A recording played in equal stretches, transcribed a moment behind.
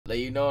Like,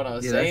 you know what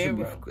I'm saying,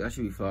 bro? That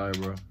should be fire,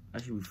 bro.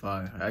 That should be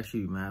fire. That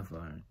should be mad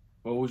fire.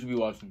 Well, what should be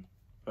watching?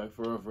 Like,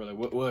 for real,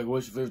 like,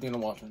 what's your favorite thing to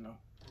watch right now?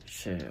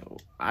 Shit,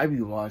 I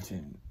be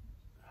watching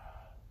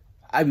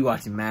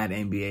mad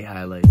NBA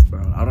highlights,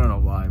 bro. I don't know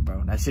why,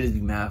 bro. That shit is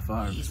be mad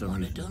fire for some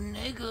reason. Them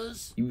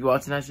niggas. You be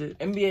watching that shit?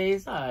 NBA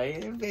is alright.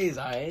 NBA is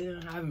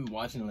alright. I haven't been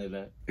watching it like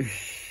that.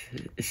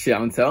 Shit,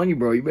 I'm telling you,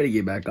 bro. You better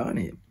get back on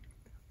it.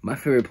 My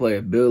favorite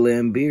player, Bill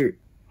Laimbeer.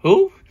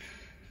 Who?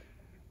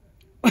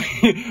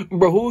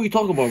 Bro, who are you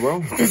talking about, bro?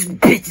 This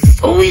bitch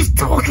is always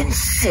talking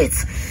shit.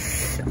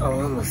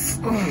 Oh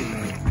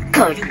my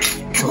god, you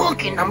keep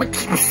talking. I'ma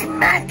keep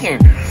smacking.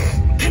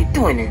 Keep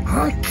doing it,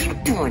 huh?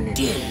 Keep doing it.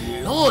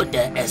 Dear Lord,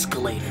 that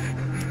escalated.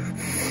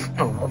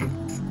 Oh, I'll be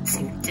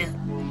seeing this.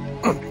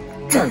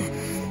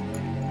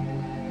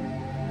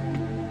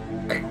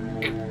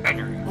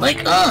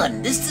 Like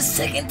on, this the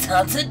second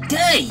time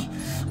today.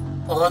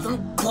 All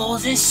them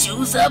clothes and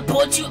shoes I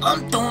bought you,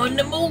 I'm throwing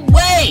them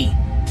away.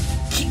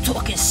 Keep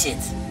talking shit.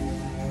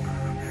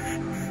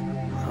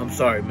 I'm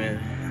sorry,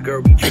 man.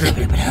 Girl be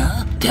tripping.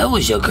 That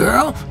was your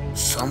girl?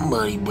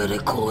 Somebody better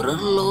call the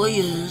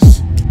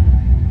lawyers.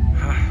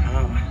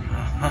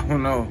 I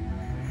don't know.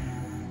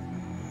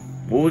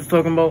 What was you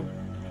talking about?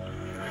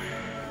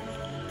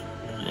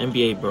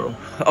 NBA, bro.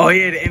 Oh,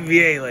 yeah, the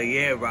NBA. Like,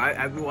 yeah, bro.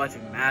 I be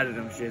watching mad of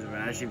them shits,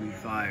 man. That shit be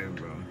fire,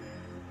 bro.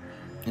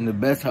 And the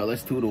best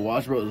highlights, too, to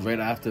watch, bro, was right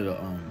after the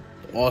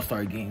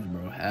All-Star games,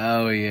 bro.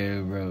 Hell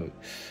yeah, bro.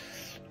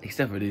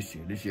 Except for this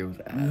year. This year was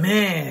ass.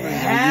 Man,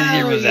 this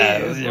year was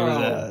ass. This year was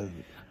ass.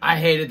 I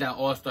hated that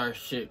All-Star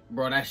shit,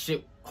 bro. That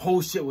shit,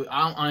 whole shit was,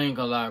 I ain't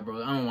gonna lie,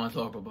 bro. I don't want to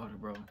talk about it,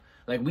 bro.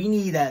 Like, we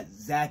need that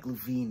Zach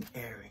LaVine,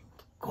 Aaron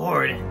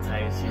Gordon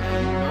type shit. You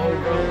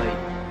know, bro?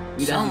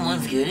 Like,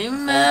 someone's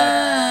getting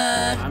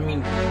mad. I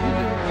mean,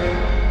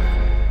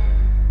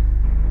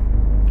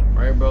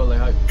 right, bro? Like,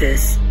 how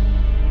this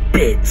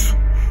bitch.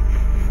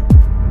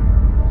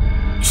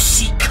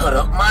 She cut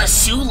up my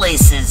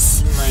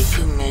shoelaces. Might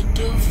commit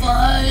to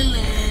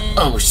violence.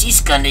 Oh, she's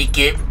gonna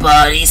get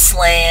body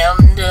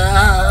slammed.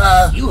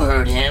 You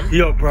heard him.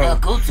 Yo, bro. Now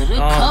go to the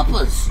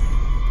coppers.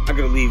 I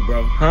gotta leave,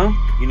 bro. Huh?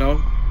 You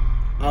know?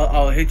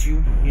 I'll hit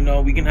you. You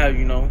know, we can have,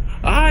 you know.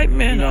 Alright,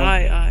 man. You know,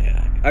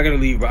 I gotta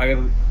leave, bro.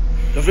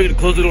 don't forget to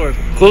close the door.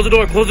 Close the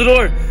door. Close the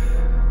door.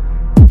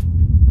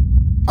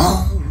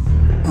 Oh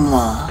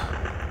my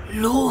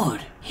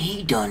Lord.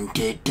 He done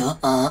did the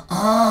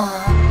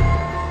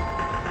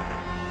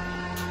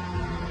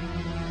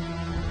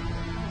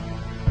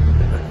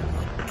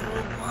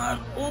Door wide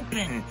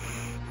open.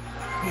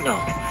 No.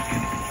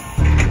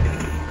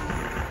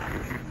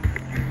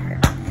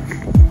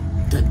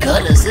 The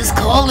gutters is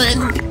calling.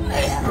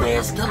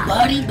 Where's the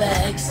body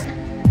bags?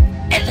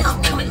 And let's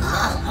come in my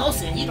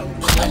house and you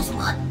don't close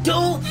my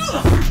door.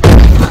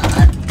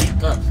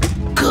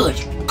 Good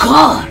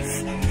God.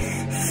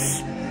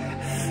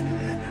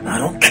 I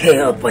don't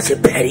care about your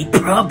petty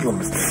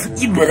problems.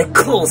 You better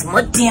close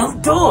my damn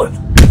door.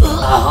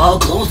 I'll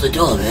close the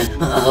door, man.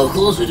 I'll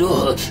close the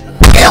door.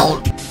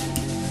 Hell.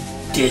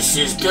 This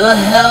is the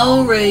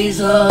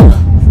Hellraiser.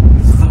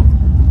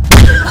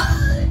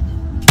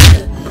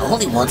 All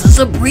he wants is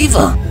a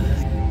breather.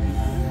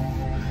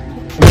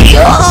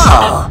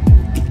 Yeah.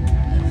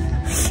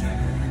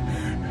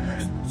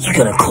 You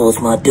gonna close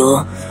my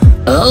door?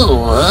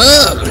 Oh.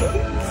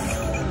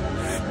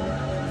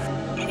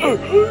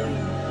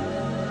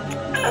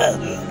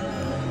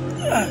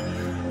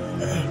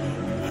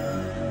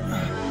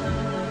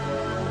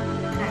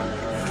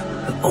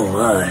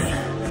 Alright.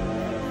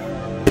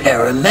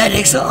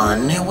 Paramedics are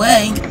on their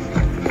way.